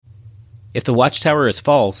If the Watchtower is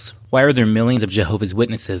false, why are there millions of Jehovah's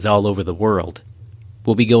Witnesses all over the world?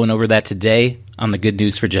 We'll be going over that today on the Good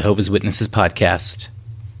News for Jehovah's Witnesses podcast.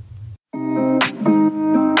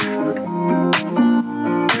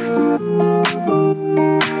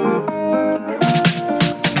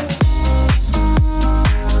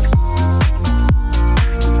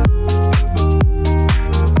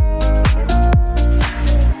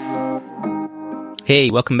 Hey,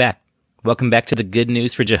 welcome back. Welcome back to the Good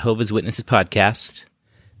News for Jehovah's Witnesses podcast.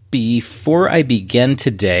 Before I begin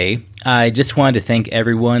today, I just wanted to thank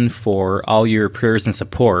everyone for all your prayers and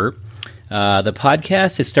support. The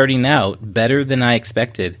podcast is starting out better than I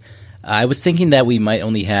expected. I was thinking that we might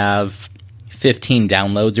only have 15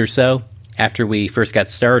 downloads or so after we first got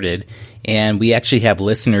started, and we actually have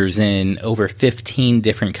listeners in over 15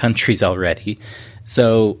 different countries already,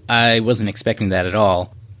 so I wasn't expecting that at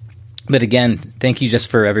all. But again, thank you just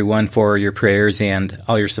for everyone for your prayers and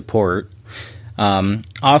all your support.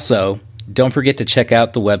 Also, don't forget to check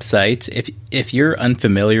out the website. If you're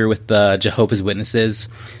unfamiliar with the Jehovah's Witnesses,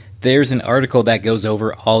 there's an article that goes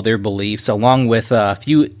over all their beliefs, along with a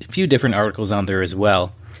few different articles on there as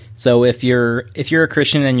well. So if you're a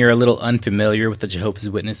Christian and you're a little unfamiliar with the Jehovah's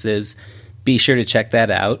Witnesses, be sure to check that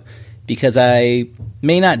out, because I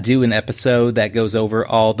may not do an episode that goes over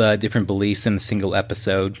all the different beliefs in a single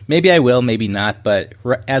episode. Maybe I will, maybe not, but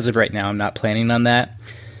as of right now, I'm not planning on that.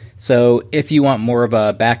 So if you want more of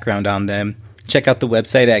a background on them, check out the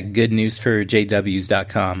website at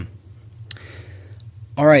goodnewsforjws.com.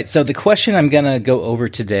 All right, so the question I'm going to go over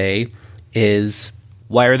today is,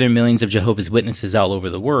 why are there millions of Jehovah's Witnesses all over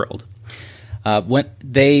the world?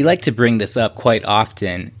 They like to bring this up quite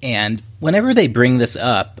often, and whenever they bring this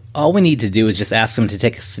up, all we need to do is just ask them to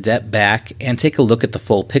take a step back and take a look at the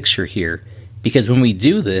full picture here, because when we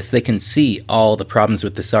do this, they can see all the problems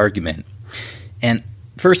with this argument. And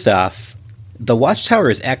first off, the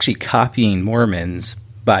Watchtower is actually copying Mormons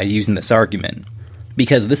by using this argument,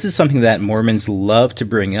 because this is something that Mormons love to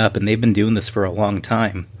bring up, and they've been doing this for a long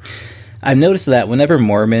time. I've noticed that whenever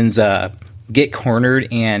Mormons get cornered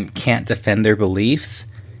and can't defend their beliefs,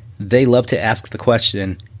 they love to ask the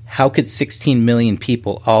question, how could 16 million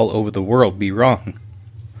people all over the world be wrong?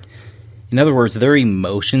 In other words, their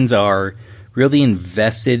emotions are really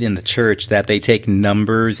invested in the church that they take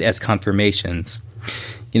numbers as confirmations.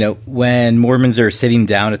 You know, when Mormons are sitting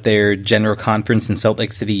down at their general conference in Salt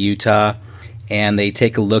Lake City, Utah, and they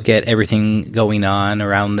take a look at everything going on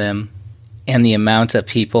around them and the amount of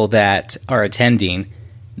people that are attending,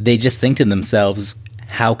 they just think to themselves,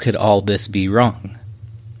 how could all this be wrong?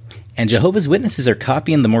 And Jehovah's Witnesses are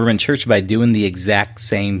copying the Mormon Church by doing the exact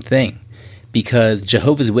same thing, because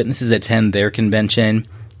Jehovah's Witnesses attend their convention.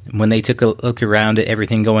 When they took a look around at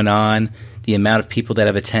everything going on, the amount of people that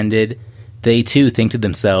have attended, they too think to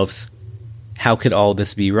themselves, how could all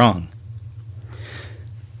this be wrong?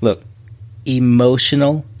 Look,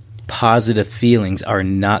 emotional, positive feelings are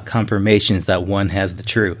not confirmations that one has the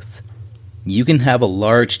truth. You can have a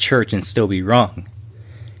large church and still be wrong.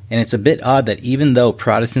 And it's a bit odd that even though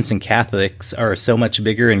Protestants and Catholics are so much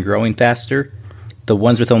bigger and growing faster, the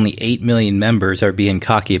ones with only 8 million members are being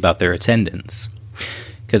cocky about their attendance.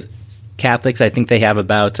 Because Catholics, I think they have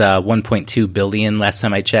about 1.2 billion last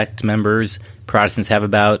time I checked members. Protestants have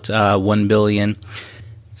about 1 billion.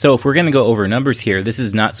 So if we're going to go over numbers here, this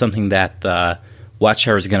is not something that the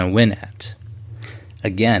Watchtower is going to win at.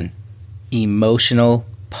 Again, emotional,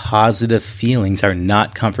 positive feelings are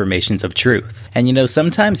not confirmations of truth. And you know,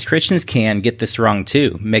 sometimes Christians can get this wrong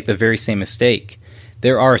too, make the very same mistake.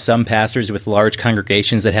 There are some pastors with large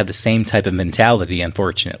congregations that have the same type of mentality,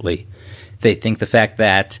 unfortunately. They think the fact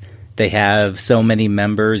that they have so many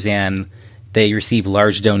members and they receive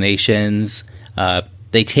large donations,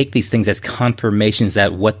 they take these things as confirmations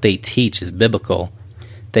that what they teach is biblical.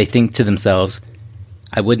 They think to themselves,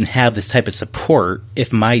 I wouldn't have this type of support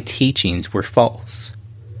if my teachings were false.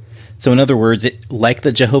 So in other words, like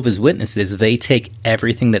the Jehovah's Witnesses, they take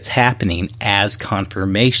everything that's happening as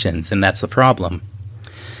confirmations, and that's the problem.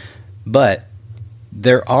 But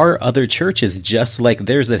there are other churches just like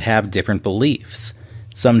theirs that have different beliefs.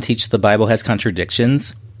 Some teach the Bible has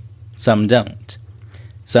contradictions, some don't.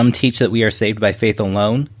 Some teach that we are saved by faith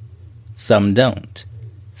alone, some don't.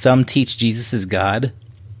 Some teach Jesus is God,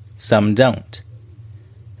 some don't.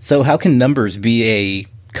 So how can numbers be a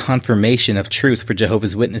confirmation of truth for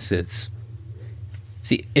Jehovah's Witnesses?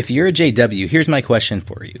 See, if you're a JW, here's my question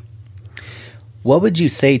for you. What would you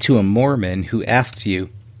say to a Mormon who asked you,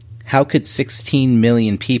 how could 16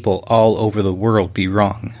 million people all over the world be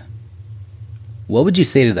wrong? What would you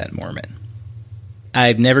say to that Mormon?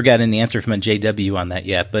 I've never got an answer from a JW on that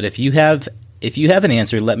yet, but if you have an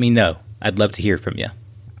answer, let me know. I'd love to hear from you.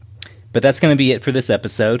 But that's going to be it for this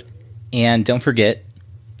episode. And don't forget,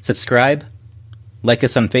 subscribe, like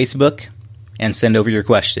us on Facebook, and send over your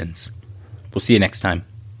questions. We'll see you next time.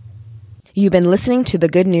 You've been listening to the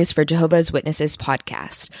Good News for Jehovah's Witnesses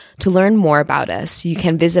podcast. To learn more about us, you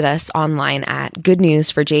can visit us online at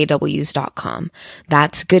goodnewsforjws.com.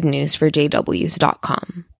 That's goodnewsforjws.com.